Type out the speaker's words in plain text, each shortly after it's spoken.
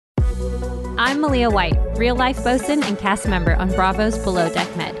I'm Malia White, real-life bosun and cast member on Bravo's Below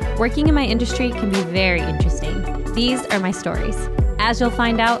Deck Med. Working in my industry can be very interesting. These are my stories. As you'll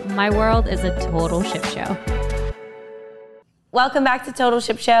find out, my world is a total ship show. Welcome back to Total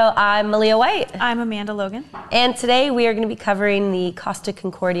Ship Show. I'm Malia White. I'm Amanda Logan. And today we are going to be covering the Costa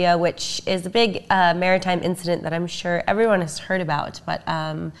Concordia, which is a big maritime incident that I'm sure everyone has heard about, but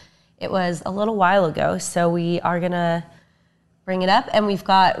it was a little while ago, so we are going to bring it up. And we've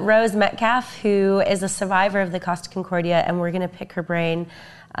got Rose Metcalf, who is a survivor of the Costa Concordia, and we're going to pick her brain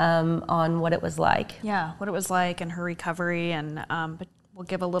on what it was like. Yeah, what it was like and her recovery, and but we'll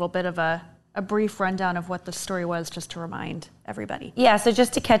give a little bit of a brief rundown of what the story was just to remind everybody. Yeah, so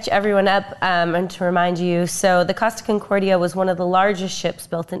just to catch everyone up and to remind you, so the Costa Concordia was one of the largest ships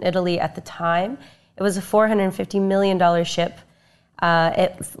built in Italy at the time. It was a $450 million ship.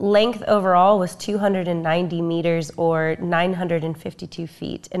 Its length overall was 290 meters or 952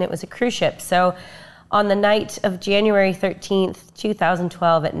 feet, and it was a cruise ship. So on the night of January 13th,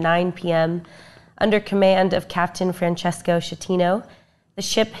 2012 at 9 p.m., under command of Captain Francesco Schettino, the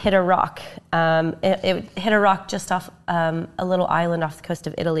ship hit a rock. It hit a rock just off a little island off the coast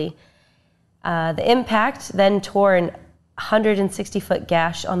of Italy. The impact then tore an 160-foot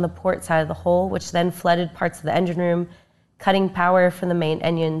gash on the port side of the hull, which then flooded parts of the engine room, cutting power from the main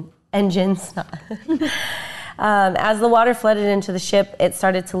engines. As the water flooded into the ship, it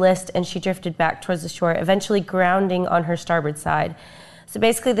started to list, and she drifted back towards the shore, eventually grounding on her starboard side. So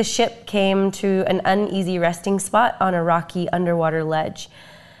basically the ship came to an uneasy resting spot on a rocky underwater ledge.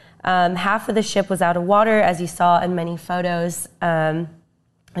 Half of the ship was out of water, as you saw in many photos, and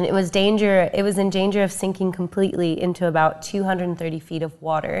it was in danger of sinking completely into about 230 feet of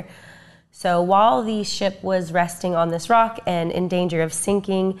water. So while the ship was resting on this rock and in danger of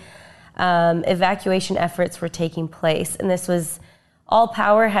sinking, evacuation efforts were taking place. And this was, all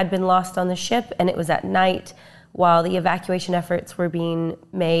power had been lost on the ship, and it was at night while the evacuation efforts were being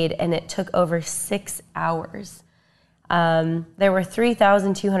made, and it took over 6 hours. There were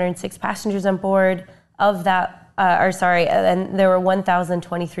 3,206 passengers on board. Of that, and there were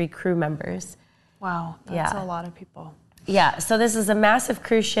 1,023 crew members. Wow, that's a lot of people. Yeah, so this is a massive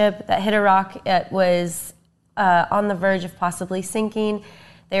cruise ship that hit a rock. It was on the verge of possibly sinking.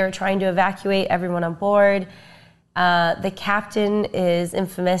 They were trying to evacuate everyone on board. The captain is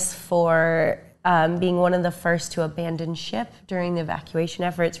infamous for being one of the first to abandon ship during the evacuation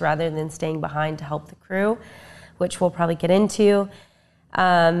efforts rather than staying behind to help the crew, which we'll probably get into.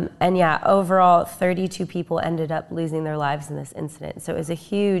 And yeah, overall, 32 people ended up losing their lives in this incident. So it was a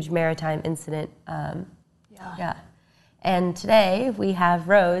huge maritime incident. Yeah. And today we have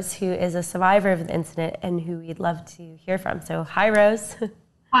Rose, who is a survivor of the incident and who we'd love to hear from. So hi, Rose.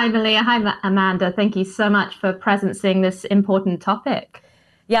 Hi, Malia. Hi, Amanda. Thank you so much for presencing this important topic.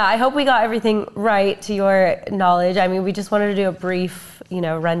 Yeah, I hope we got everything right to your knowledge. I mean, we just wanted to do a brief,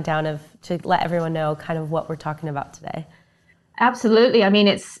 rundown to let everyone know kind of what we're talking about today. Absolutely. I mean,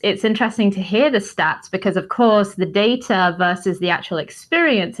 it's interesting to hear the stats because, of course, the data versus the actual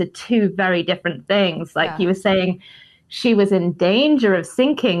experience are two very different things. Like you were saying, she was in danger of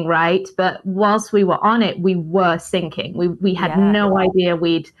sinking, right? But whilst we were on it, we were sinking. We had no idea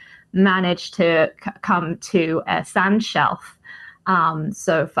we'd managed to come to a sand shelf.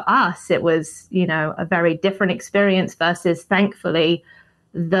 So for us, it was, a very different experience versus, thankfully,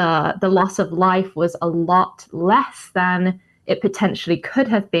 the loss of life was a lot less than it potentially could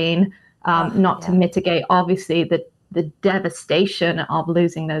have been, to mitigate, obviously, the devastation of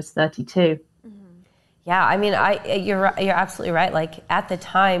losing those 32. Yeah, I mean, you're absolutely right. Like, at the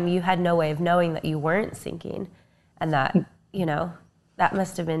time, you had no way of knowing that you weren't sinking, and that, that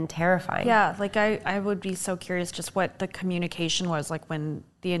must have been terrifying. Yeah, like I would be so curious just what the communication was like when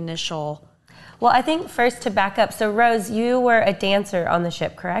the initial... Well, I think first to back up, so Rose, you were a dancer on the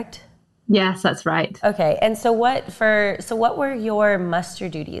ship, correct? Yes, that's right. Okay, and so what were your muster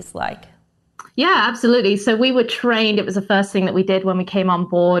duties like? Yeah, absolutely. So we were trained. It was the first thing that we did when we came on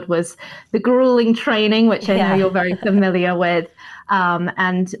board was the grueling training, which I know you're very familiar with.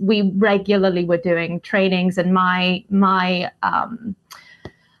 And we regularly were doing trainings. And my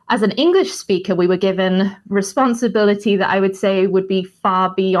as an English speaker, we were given responsibility that I would say would be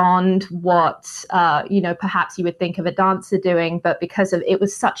far beyond what, perhaps you would think of a dancer doing. But because of it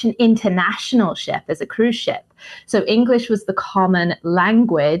was such an international ship as a cruise ship. So English was the common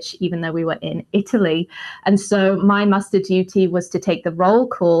language, even though we were in Italy. And so my muster duty was to take the roll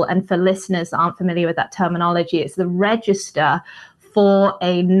call. And for listeners that aren't familiar with that terminology, it's the register for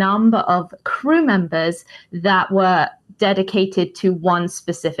a number of crew members that were dedicated to one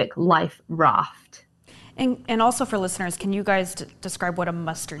specific life raft. And also for listeners, can you guys describe what a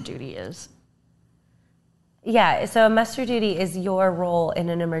muster duty is? Yeah, so a muster duty is your role in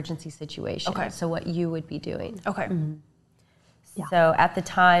an emergency situation. Okay. So what you would be doing. Okay. Mm-hmm. Yeah. So at the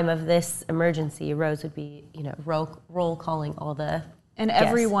time of this emergency, Rose would be, roll calling all the And guests.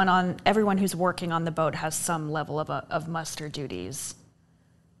 everyone who's working on the boat has some level of muster duties.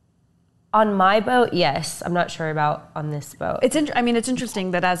 On my boat, yes. I'm not sure about on this boat. It's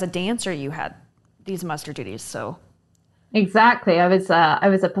interesting that as a dancer you had these muster duties. So Exactly. I was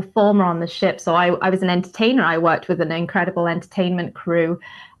a performer on the ship, so I was an entertainer. I worked with an incredible entertainment crew,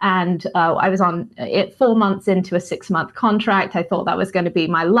 and I was on it 4 months into a 6-month contract. I thought that was going to be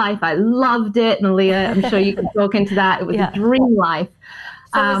my life. I loved it, Malia. I'm sure you can talk into that. It was a dream life.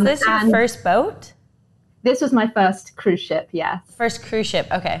 So was this your first boat? This was my first cruise ship. Yes. First cruise ship.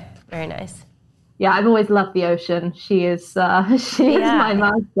 Okay, very nice. Yeah, I've always loved the ocean. She is my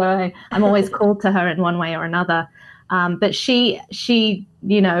master. I'm always called to her in one way or another. But she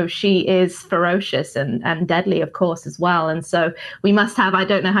is ferocious and deadly, of course, as well. And so we must have, I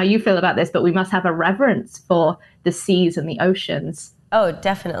don't know how you feel about this, but we must have a reverence for the seas and the oceans. Oh,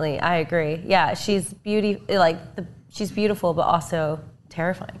 definitely. I agree. Yeah, she's she's beautiful, but also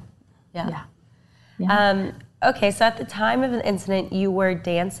terrifying. Yeah. Okay, so at the time of an incident, you were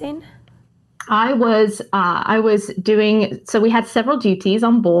dancing? I was doing, so we had several duties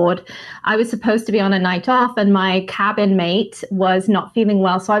on board. I was supposed to be on a night off, and my cabin mate was not feeling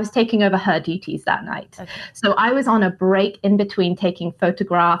well, so I was taking over her duties that night. Okay. So I was on a break in between taking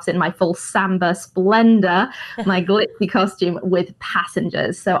photographs in my full samba splendor, my glitzy costume, with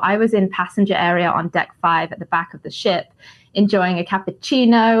passengers. So I was in passenger area on deck 5 at the back of the ship, enjoying a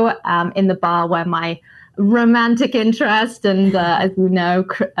cappuccino in the bar where my romantic interest and, as you know,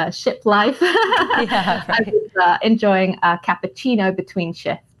 ship life. Yeah, right. I was enjoying a cappuccino between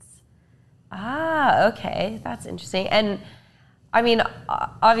shifts. Ah, okay. That's interesting. And I mean,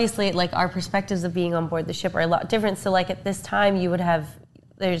 obviously, like, our perspectives of being on board the ship are a lot different. So, like, at this time,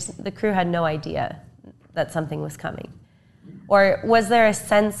 the crew had no idea that something was coming. Or was there a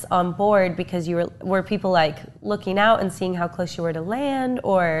sense on board because were people, like, looking out and seeing how close you were to land,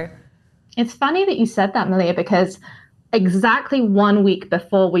 or... It's funny that you said that, Malia, because exactly 1 week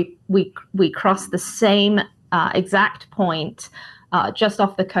before we crossed the same exact point, just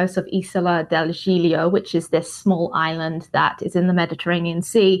off the coast of Isola del Giglio, which is this small island that is in the Mediterranean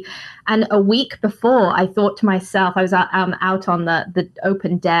Sea. And a week before, I thought to myself, I was out on the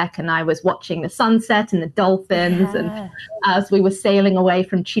open deck, and I was watching the sunset and the dolphins, and as we were sailing away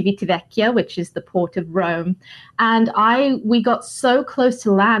from Civitavecchia, which is the port of Rome. And we got so close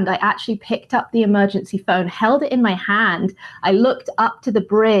to land, I actually picked up the emergency phone, held it in my hand. I looked up to the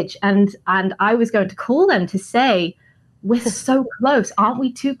bridge, and I was going to call them to say, we're so close. Aren't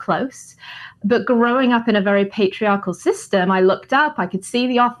we too close? But growing up in a very patriarchal system, I looked up, I could see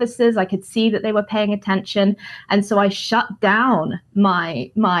the officers, I could see that they were paying attention. And so I shut down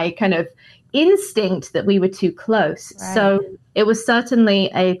my kind of instinct that we were too close. Right. So it was certainly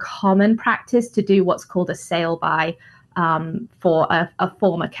a common practice to do what's called a sail-by for a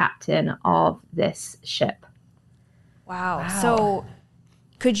former captain of this ship. Wow. So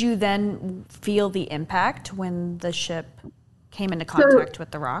could you then feel the impact when the ship came into contact with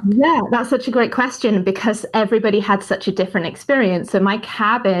the rock? Yeah, that's such a great question, because everybody had such a different experience. So my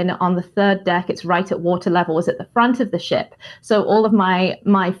cabin on the third deck, it's right at water level, was at the front of the ship. So all of my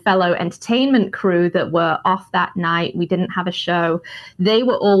fellow entertainment crew that were off that night, we didn't have a show. They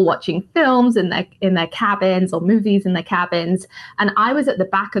were all watching films in their cabins, or movies in their cabins. And I was at the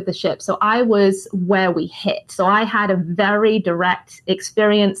back of the ship. So I was where we hit. So I had a very direct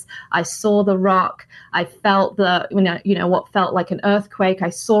experience. I saw the rock. I felt what felt like an earthquake. I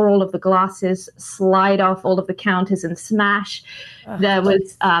saw all of the glasses slide off all of the counters and smash. I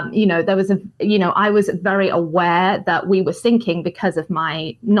was very aware that we were sinking because of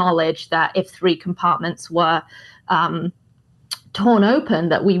my knowledge that if 3 compartments were torn open,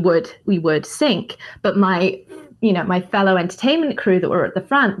 that we would sink. But my fellow entertainment crew that were at the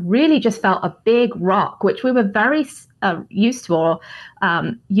front really just felt a big rock, which we were very used to, or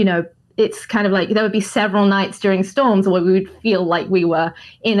it's kind of like there would be several nights during storms where we would feel like we were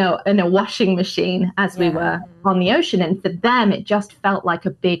in a washing machine as we were on the ocean. And for them, it just felt like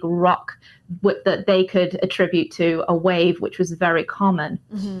a big rock that they could attribute to a wave, which was very common.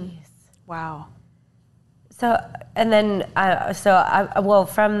 Mm-hmm. Wow. So, and then,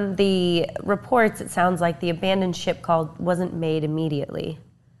 from the reports, it sounds like the abandoned ship call wasn't made immediately.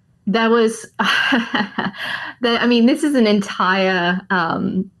 There was, I mean, this is an entire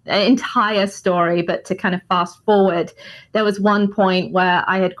story, but to kind of fast forward, there was one point where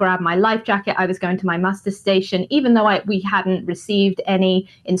I had grabbed my life jacket. I was going to my muster station, even though we hadn't received any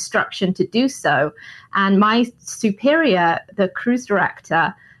instruction to do so. And my superior, the cruise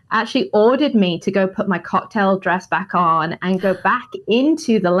director, actually ordered me to go put my cocktail dress back on and go back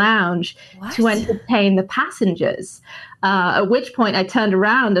into the lounge to entertain the passengers. At which point I turned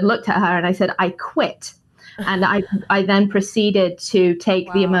around and looked at her and I said, I quit. And I then proceeded to take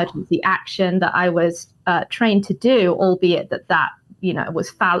the emergency action that I was trained to do, albeit that was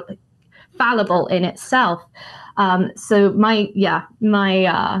fallible in itself. So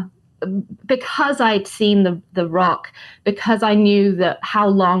because I'd seen the rock, because I knew that how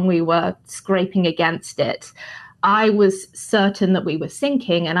long we were scraping against it, I was certain that we were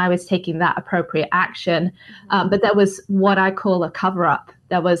sinking, and I was taking that appropriate action. But there was what I call a cover-up.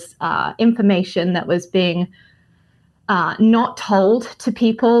 There was information that was being not told to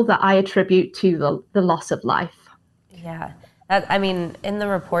people that I attribute to the loss of life. Yeah. I mean, in the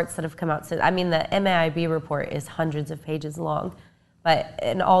reports that have come out since, I mean, the MAIB report is hundreds of pages long. But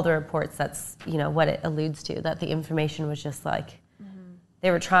in all the reports, that's, what it alludes to, that the information was just like,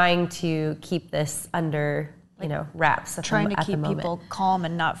 they were trying to keep this under, wraps. Trying to keep people calm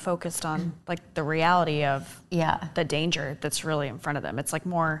and not focused on, like, the reality of the danger that's really in front of them. It's like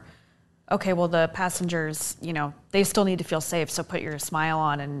more, okay, well, the passengers, they still need to feel safe, so put your smile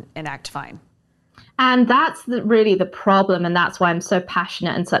on and act fine. And that's really the problem, and that's why I'm so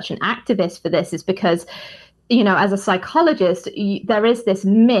passionate and such an activist for this, is because as a psychologist, there is this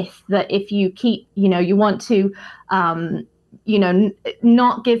myth that if you keep, you want to,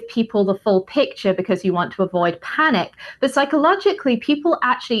 not give people the full picture because you want to avoid panic. But psychologically,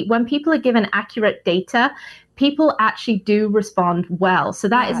 when people are given accurate data, people actually do respond well. So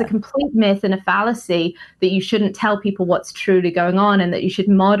that is a complete myth and a fallacy, that you shouldn't tell people what's truly going on and that you should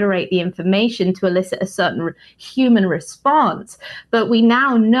moderate the information to elicit a certain human response. But we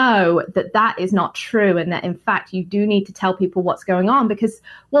now know that that is not true, and that in fact you do need to tell people what's going on, because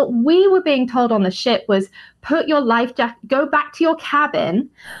what we were being told on the ship was put your life jacket, go back to your cabin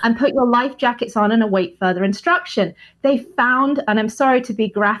and put your life jackets on and await further instruction. They found, and I'm sorry to be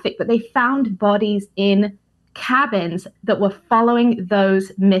graphic, but they found bodies in cabins that were following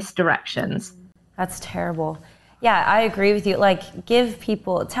those misdirections. That's terrible. Yeah, I agree with you. Like,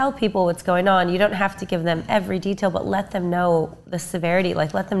 tell people what's going on. You don't have to give them every detail, but let them know the severity,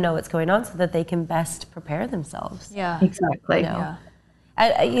 like let them know what's going on so that they can best prepare themselves. Yeah, exactly.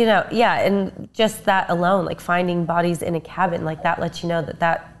 And just that alone, like finding bodies in a cabin, like that lets you know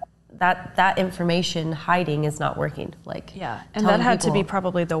that information hiding is not working. And that had to be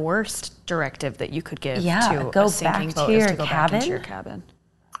probably the worst directive that you could give to a sinking boat, is to go back into your cabin.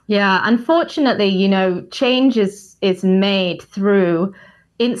 Yeah, unfortunately, change is made through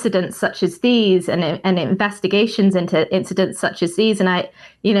incidents such as these and investigations into incidents such as these. And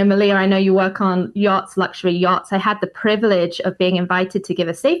Malia, I know you work on yachts, luxury yachts. I had the privilege of being invited to give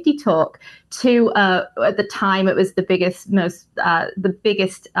a safety talk to, at the time, it was the biggest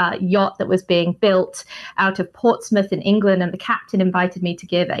yacht that was being built out of Portsmouth in England. And the captain invited me to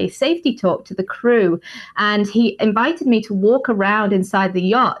give a safety talk to the crew. And he invited me to walk around inside the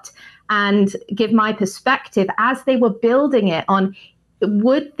yacht and give my perspective as they were building it on,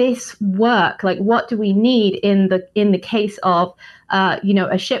 would this work? Like, what do we need in the case of,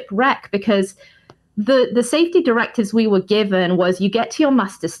 a shipwreck? Because the safety directives we were given was, you get to your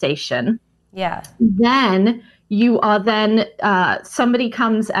muster station. Yeah. Then you are somebody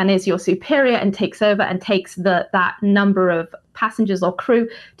comes and is your superior and takes over and takes that number of passengers or crew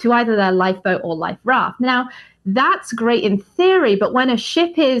to either their lifeboat or life raft. Now, that's great in theory, but when a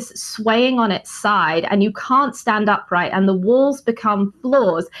ship is swaying on its side and you can't stand upright and the walls become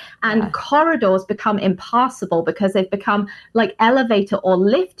floors and corridors become impassable because they've become like elevator or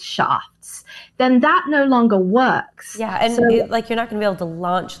lift shafts, then that no longer works. Yeah, and you're not going to be able to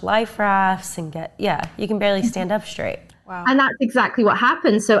launch life rafts and you can barely stand up straight. Wow. And that's exactly what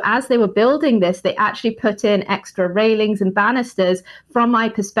happened. So as they were building this, they actually put in extra railings and banisters from my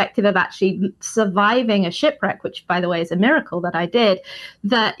perspective of actually surviving a shipwreck, which, by the way, is a miracle that I did.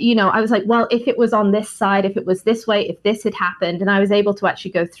 That, I was like, well, if it was on this side, if it was this way, if this had happened, and I was able to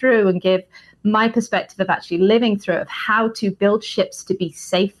actually go through and give my perspective of actually living through it, of how to build ships to be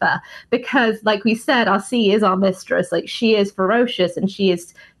safer. Because like we said, our sea is our mistress. Like, she is ferocious and she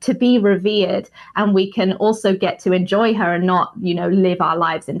is to be revered. And we can also get to enjoy her and not, live our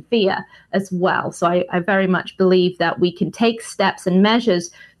lives in fear as well. So I very much believe that we can take steps and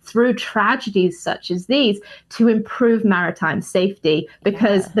measures through tragedies such as these to improve maritime safety,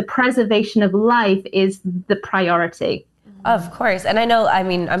 because the preservation of life is the priority. Of course. And I know, I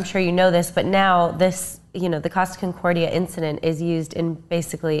mean, I'm sure you know this, but now this, you know, the Costa Concordia incident is used in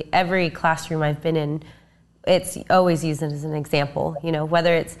basically every classroom I've been in. It's always used as an example, you know,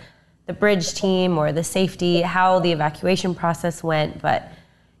 whether it's the bridge team or the safety, how the evacuation process went. But,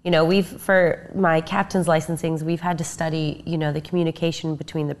 you know, for my captain's licensings, we've had to study, you know, the communication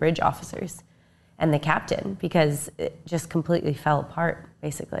between the bridge officers and the captain, because it just completely fell apart,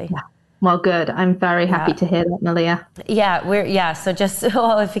 basically. Yeah. Well, good. I'm very happy to hear that, Malia. Yeah, so just,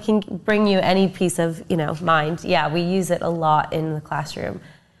 well, if it can bring you any peace of, you know, mind, we use it a lot in the classroom.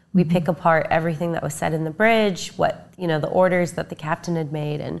 We pick apart everything that was said in the bridge, what, you know, the orders that the captain had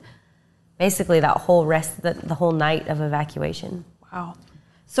made, and basically that whole the whole night of evacuation. Wow.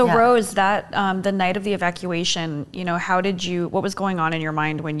 So Rose, that the night of the evacuation, you know, what was going on in your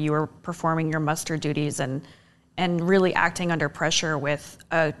mind when you were performing your muster duties and really acting under pressure with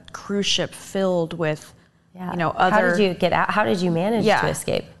a cruise ship filled with, you know, other... How did you get out? How did you manage to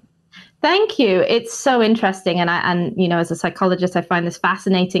escape? Thank you. It's so interesting. And you know, as a psychologist, I find this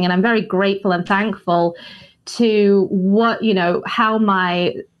fascinating, and I'm very grateful and thankful to what, you know, how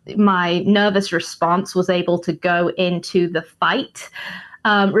my nervous response was able to go into the fight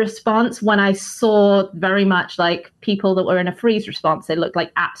response when I saw very much like people that were in a freeze response. They looked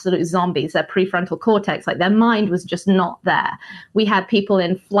like absolute zombies. Their prefrontal cortex, like their mind was just not there. We had people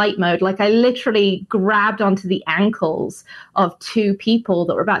in flight mode. Like I literally grabbed onto the ankles of two people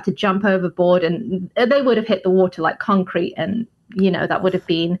that were about to jump overboard, and they would have hit the water like concrete, and you know, that would have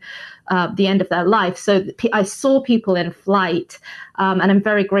been the end of their life. So I saw people in flight, and I'm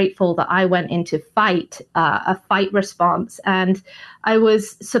very grateful that I went into a fight response. And I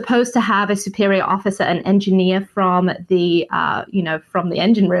was supposed to have a superior officer, an engineer from the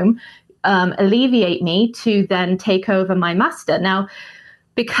engine room, alleviate me to then take over my muster. Now,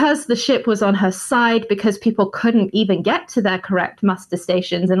 because the ship was on her side, because people couldn't even get to their correct muster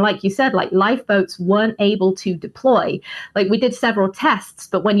stations. And like you said, like lifeboats weren't able to deploy. Like we did several tests,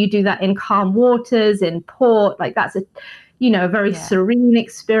 but when you do that in calm waters, in port, like that's a very serene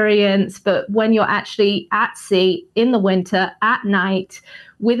experience. But when you're actually at sea in the winter at night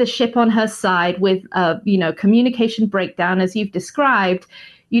with a ship on her side with communication breakdown, as you've described,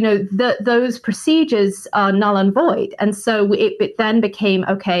 those procedures are null and void. And so it then became,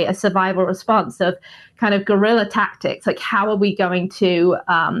 a survival response of kind of guerrilla tactics. Like, how are we going to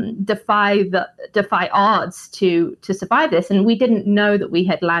defy odds to survive this? And we didn't know that we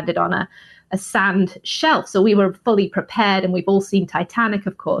had landed on a sand shelf. So we were fully prepared, and we've all seen Titanic,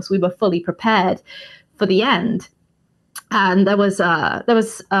 of course. We were fully prepared for the end. And I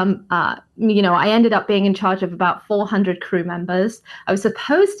ended up being in charge of about 400 crew members. I was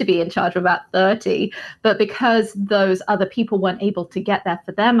supposed to be in charge of about 30, but because those other people weren't able to get there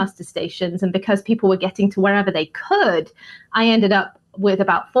for their muster stations, and because people were getting to wherever they could, I ended up with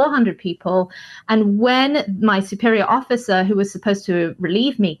about 400 people. And when my superior officer, who was supposed to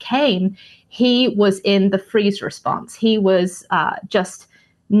relieve me, came, he was in the freeze response. He was just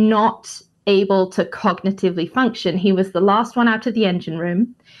not able to cognitively function. He was the last one out of the engine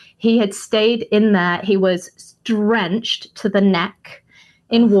room. He had stayed in there. He was drenched to the neck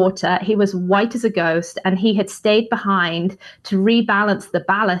in water. He was white as a ghost, and he had stayed behind to rebalance the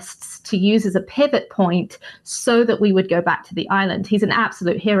ballasts to use as a pivot point so that we would go back to the island. He's an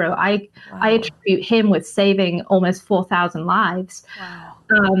absolute hero. I attribute him with saving almost 4,000 lives. Wow.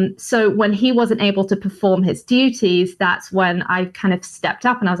 So when he wasn't able to perform his duties, that's when I kind of stepped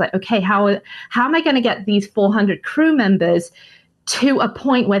up, and I was like, okay, how am I going to get these 400 crew members to a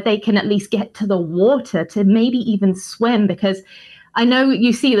point where they can at least get to the water, to maybe even swim? Because I know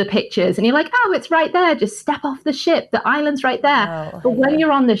you see the pictures and you're like, oh, it's right there. Just step off the ship. The island's right there. But when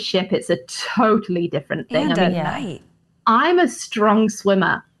you're on the ship, it's a totally different thing. And at night. I'm a strong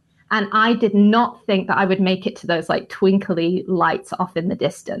swimmer, and I did not think that I would make it to those like twinkly lights off in the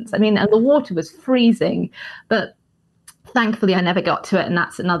distance. I mean, and the water was freezing, but thankfully I never got to it, and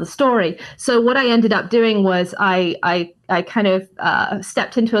that's another story. So what I ended up doing was I kind of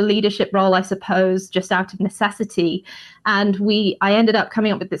stepped into a leadership role, I suppose, just out of necessity. And I ended up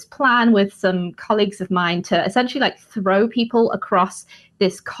coming up with this plan with some colleagues of mine to essentially like throw people across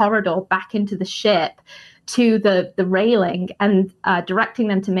this corridor back into the ship to the railing, and directing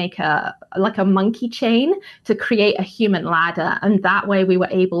them to make a monkey chain to create a human ladder. And that way we were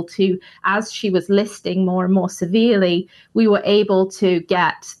able to, as she was listing more and more severely, we were able to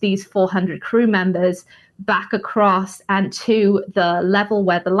get these 400 crew members back across and to the level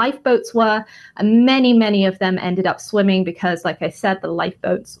where the lifeboats were. And many of them ended up swimming because, like I said, the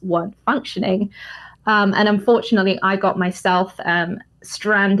lifeboats weren't functioning. And unfortunately, I got myself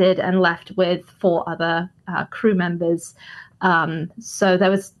stranded and left with 4 other crew members. So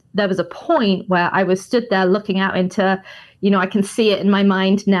there was a point where I was stood there looking out into, I can see it in my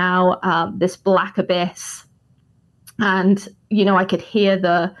mind now, this black abyss. And, I could hear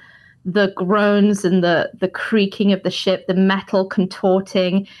the groans and the creaking of the ship, the metal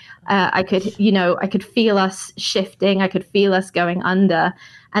contorting. I could feel us shifting. I could feel us going under.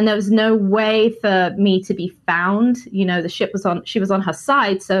 And there was no way for me to be found. The ship she was on her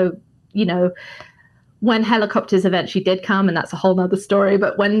side. So, when helicopters eventually did come, and that's a whole nother story,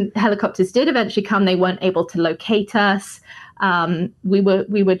 but when helicopters did eventually come, they weren't able to locate us. We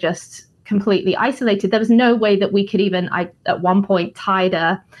were just completely isolated. There was no way that we could even, I at one point tied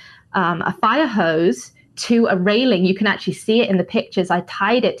a fire hose to a railing. You can actually see it in the pictures. I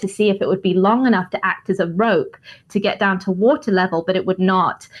tied it to see if it would be long enough to act as a rope to get down to water level, but it would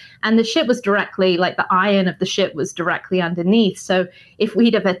not. And the ship was directly, like the iron of the ship was directly underneath. So if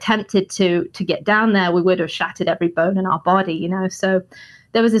we'd have attempted to get down there, we would have shattered every bone in our body, So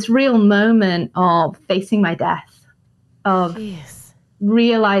there was this real moment of facing my death, of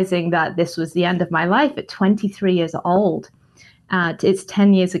realizing that this was the end of my life at 23 years old. It's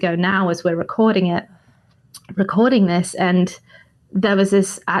 10 years ago now as we're recording this. And there was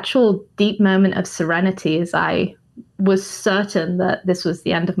this actual deep moment of serenity as I was certain that this was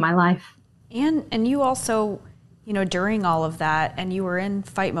the end of my life. And you also, during all of that, and you were in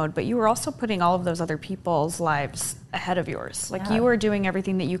fight mode, but you were also putting all of those other people's lives ahead of yours. Like you were doing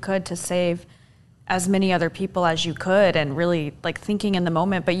everything that you could to save as many other people as you could and really like thinking in the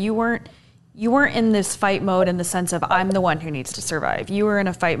moment, but you weren't in this fight mode in the sense of I'm the one who needs to survive. You were in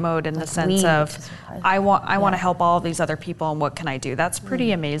a fight mode in the sense of I want to help all of these other people and what can I do? That's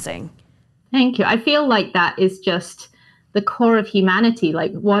pretty amazing. Thank you. I feel like that is just the core of humanity.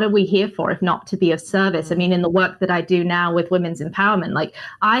 Like, what are we here for if not to be of service? I mean, in the work that I do now with women's empowerment, like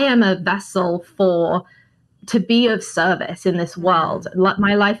I am a vessel to be of service in this world.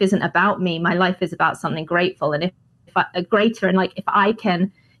 My life isn't about me. My life is about something grateful. And if I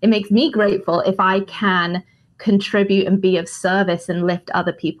can, it makes me grateful if I can contribute and be of service and lift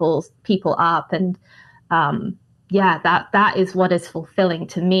other people up. And that is what is fulfilling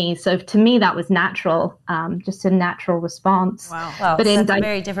to me. So to me, that was natural, just a natural response. Wow. But that's a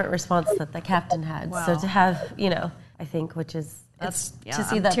very different response that the captain had. Wow. So to have, I think, which is to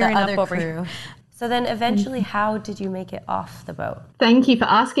see that the other crew. So then eventually, how did you make it off the boat? Thank you for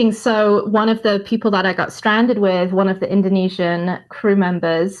asking. So one of the people that I got stranded with, one of the Indonesian crew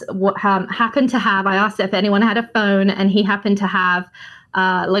members, happened to have, I asked if anyone had a phone, and he happened to have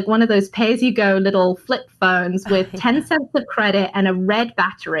like one of those pay-as-you-go little flip phones with 10 cents of credit and a red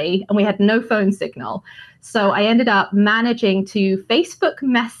battery, and we had no phone signal. So I ended up managing to Facebook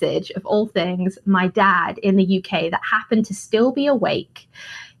message, of all things, my dad in the UK that happened to still be awake.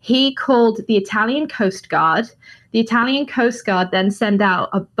 He called the Italian Coast Guard. The Italian Coast Guard then sent out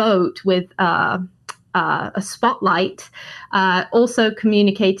a boat with a spotlight. Also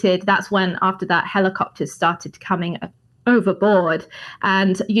communicated, that's when after that helicopters started coming overboard.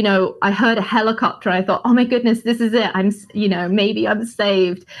 And, I heard a helicopter. I thought, oh my goodness, this is it. Maybe I'm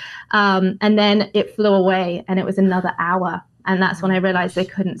saved. And then it flew away and it was another hour. And that's when I realized they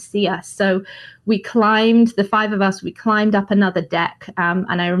couldn't see us. So the 5 of us, we climbed up another deck.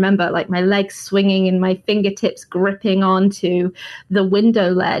 And I remember like my legs swinging and my fingertips gripping onto the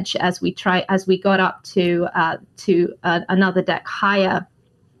window ledge as we got up to another deck higher.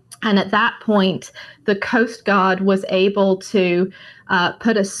 And at that point, the Coast Guard was able to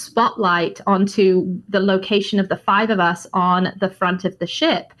put a spotlight onto the location of the 5 of us on the front of the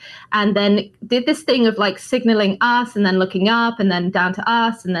ship, and then did this thing of like signaling us and then looking up and then down to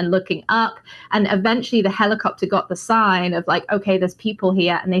us and then looking up. And eventually the helicopter got the sign of like, okay, there's people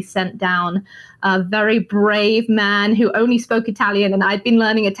here. And they sent down a very brave man who only spoke Italian, and I'd been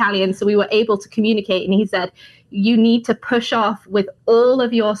learning Italian. So we were able to communicate. And he said, you need to push off with all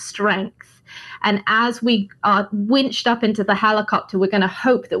of your strength. And as we are winched up into the helicopter, we're going to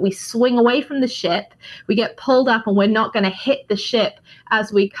hope that we swing away from the ship, we get pulled up, and we're not going to hit the ship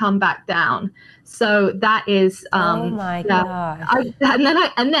as we come back down. So that is oh my gosh.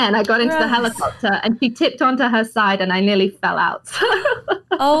 And then I got into the helicopter, and she tipped onto her side, and I nearly fell out.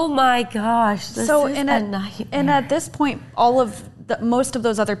 Oh my gosh. And at this point, most of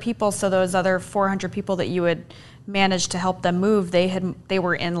those other people, so those other 400 people that you had managed to help them move, they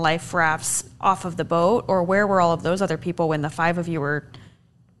were in life rafts off of the boat, or where were all of those other people when the 5 of you were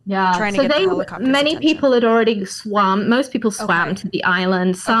Yeah, trying to get the helicopters' many attention. people had already swum. Most people swam to the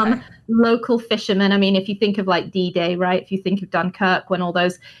island. Some local fishermen. I mean, if you think of like D-Day, right? If you think of Dunkirk, when all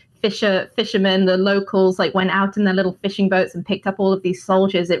those fishermen, the locals, like went out in their little fishing boats and picked up all of these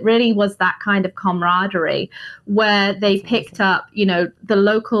soldiers. It really was that kind of camaraderie where they picked up, you know, the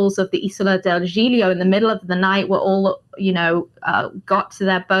locals of the Isola del Giglio in the middle of the night were all, you know, got to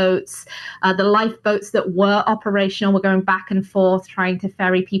their boats. The lifeboats that were operational were going back and forth trying to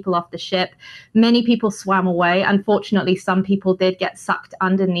ferry people off the ship. Many people swam away. Unfortunately, some people did get sucked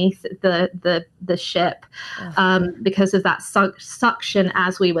underneath the ship because of that suction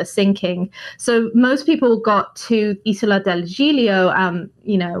as we were sinking. So most people got to Isola del Giglio,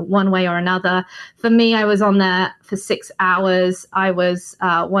 you know, one way or another. For me, I was on there for 6 hours. I was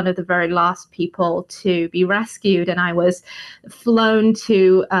one of the very last people to be rescued, and I was flown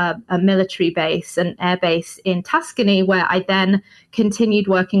to a military base, an air base in Tuscany, where I then continued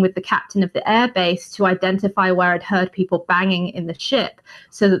working with the captain of the air base to identify where I'd heard people banging in the ship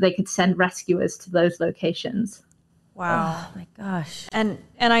so that they could send rescuers to those locations. Wow. Oh my gosh. And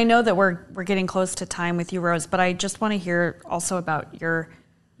I know that we're getting close to time with you, Rose, but I just want to hear also about your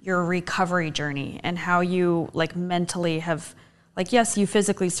recovery journey and how you like mentally have, like, yes, you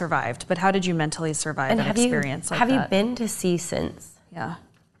physically survived, but how did you mentally survive an experience like that? Have you been to sea since? Yeah.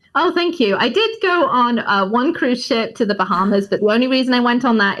 Oh, thank you. I did go on one cruise ship to the Bahamas, but the only reason I went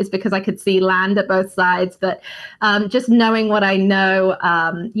on that is because I could see land at both sides. But just knowing what I know,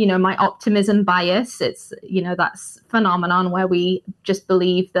 you know, my optimism bias, it's, you know, that's phenomenon where we just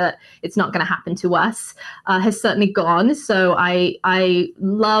believe that it's not going to happen to us, has certainly gone. So I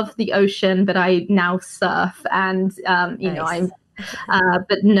love the ocean, but I now surf and, you know,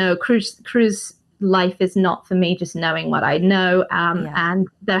 but no, cruise life is not for me, just knowing what I know. And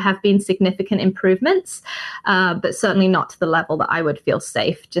there have been significant improvements, but certainly not to the level that I would feel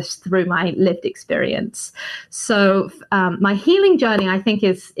safe just through my lived experience. So my healing journey, I think,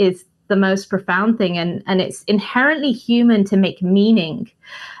 is the most profound thing. And it's inherently human to make meaning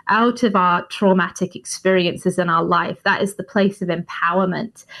out of our traumatic experiences in our life. That is the place of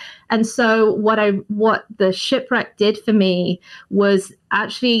empowerment. And so what the shipwreck did for me was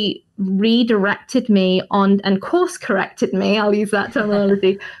actually redirected me on and course corrected me. I'll use that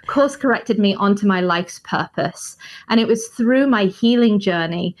terminology. Course corrected me onto my life's purpose. And it was through my healing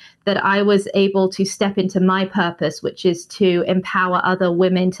journey that I was able to step into my purpose, which is to empower other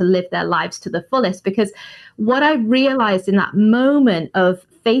women to live their lives to the fullest. Because what I realized in that moment of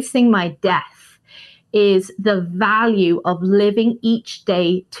facing my death is the value of living each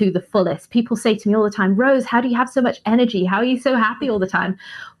day to the fullest. People say to me all the time, Rose, how do you have so much energy? How are you so happy all the time?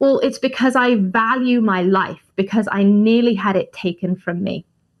 Well, it's because I value my life, because I nearly had it taken from me.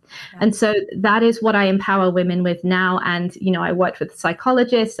 And so that is what I empower women with now. And, you know, I worked with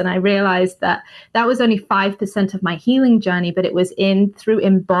psychologists, and I realized that that was only 5% of my healing journey, but it was through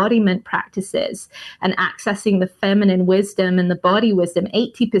embodiment practices and accessing the feminine wisdom and the body wisdom.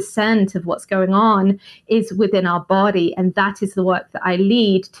 80% of what's going on is within our body. And that is the work that I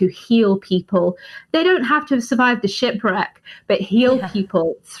lead to heal people. They don't have to have survived the shipwreck, but heal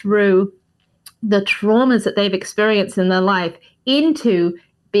people through the traumas that they've experienced in their life into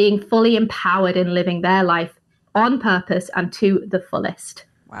being fully empowered in living their life on purpose and to the fullest.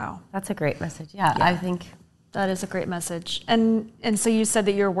 Wow. That's a great message. Yeah, I think that is a great message. And so you said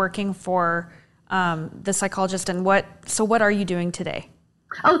that you're working for the psychologist, and what are you doing today?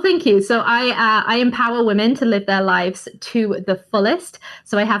 Oh, thank you. So I empower women to live their lives to the fullest.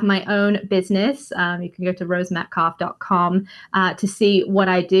 So I have my own business. You can go to rosemetcalf.com to see what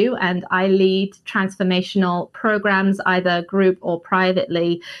I do. And I lead transformational programs, either group or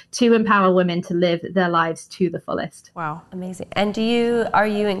privately, to empower women to live their lives to the fullest. Wow. Amazing. And are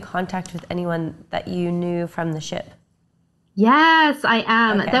you in contact with anyone that you knew from the ship? Yes, I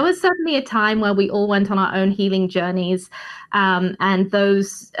am. Okay. There was certainly a time where we all went on our own healing journeys, and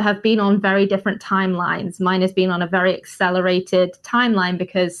those have been on very different timelines. Mine has been on a very accelerated timeline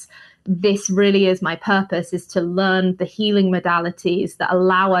because this really is my purpose, is to learn the healing modalities that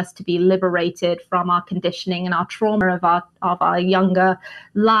allow us to be liberated from our conditioning and our trauma of our younger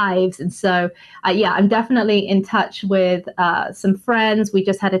lives. And so, I'm definitely in touch with some friends. We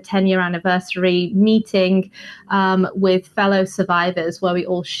just had a 10-year anniversary meeting with fellow survivors where we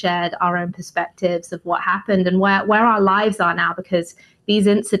all shared our own perspectives of what happened and where our lives are now, because these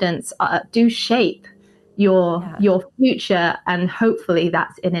incidents do shape your future, and hopefully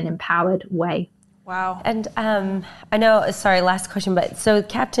that's in an empowered way. Wow. And I know, sorry, last question, but so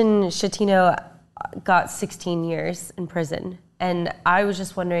Captain Schettino got 16 years in prison, and I was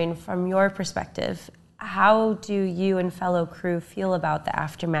just wondering, from your perspective, how do you and fellow crew feel about the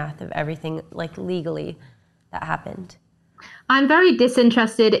aftermath of everything, like legally, that happened? I'm very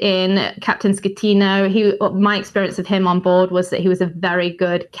disinterested in Captain Schettino. My experience of him on board was that he was a very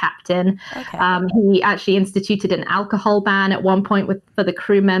good captain. Okay. He actually instituted an alcohol ban at one point for the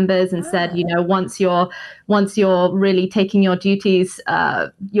crew members and said, once you're really taking your duties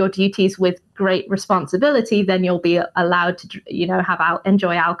with great responsibility, then you'll be allowed to,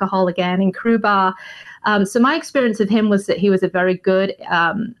 enjoy alcohol again in crew bar. So my experience of him was that he was a very good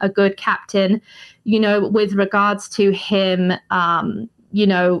captain. With regards to him,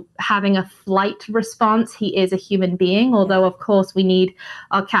 having a flight response, he is a human being, although of course we need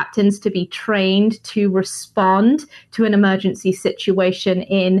our captains to be trained to respond to an emergency situation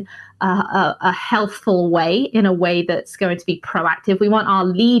in a healthful way, in a way that's going to be proactive. We want our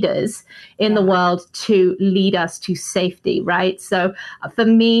leaders in the world to lead us to safety, right? So for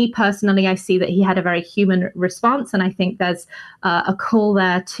me personally, I see that he had a very human response, and I think there's a call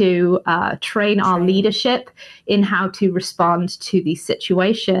there to train our leadership in how to respond to these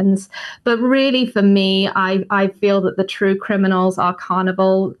situations. But really for me, I feel that the true criminals are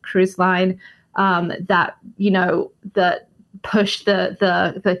Carnival Cruise Line, that push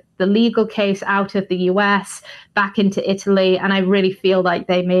the legal case out of the US back into Italy. And I really feel like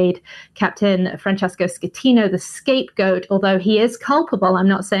they made Captain Francesco Schettino the scapegoat, although he is culpable. I'm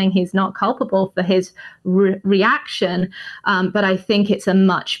not saying he's not culpable for his reaction, but I think it's a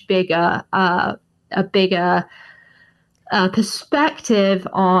much bigger perspective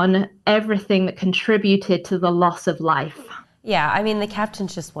on everything that contributed to the loss of life. Yeah, I mean, the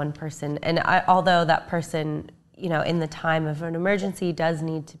captain's just one person. And although that person, in the time of an emergency does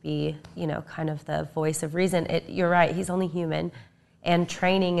need to be, kind of the voice of reason, you're right, he's only human. And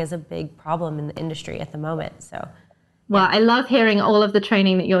training is a big problem in the industry at the moment, so. Well, I love hearing all of the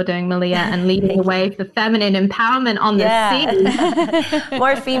training that you're doing, Malia, and leading the way for feminine empowerment on the sea.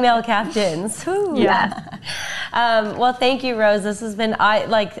 More female captains. Yeah. Well, thank you, Rose. This has been,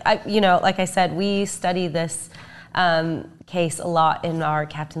 like I said, we study this case a lot in our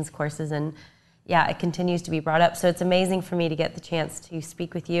captain's courses, and it continues to be brought up. So it's amazing for me to get the chance to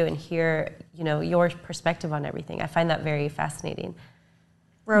speak with you and hear, your perspective on everything. I find that very fascinating.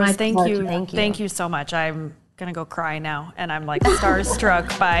 Rose, thank you so much. I'm gonna go cry now, and I'm like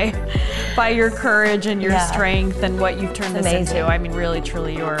starstruck by your courage and your strength and what you've turned this into. I mean, really,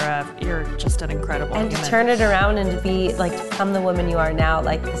 truly, you're just an incredible human. To turn it around and to be like, to become the woman you are now,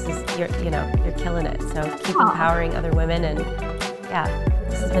 like this is, you're killing it. So keep empowering other women, and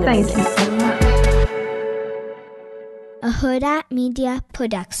this has been amazing. Thank you so much. A Huda Media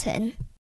Production.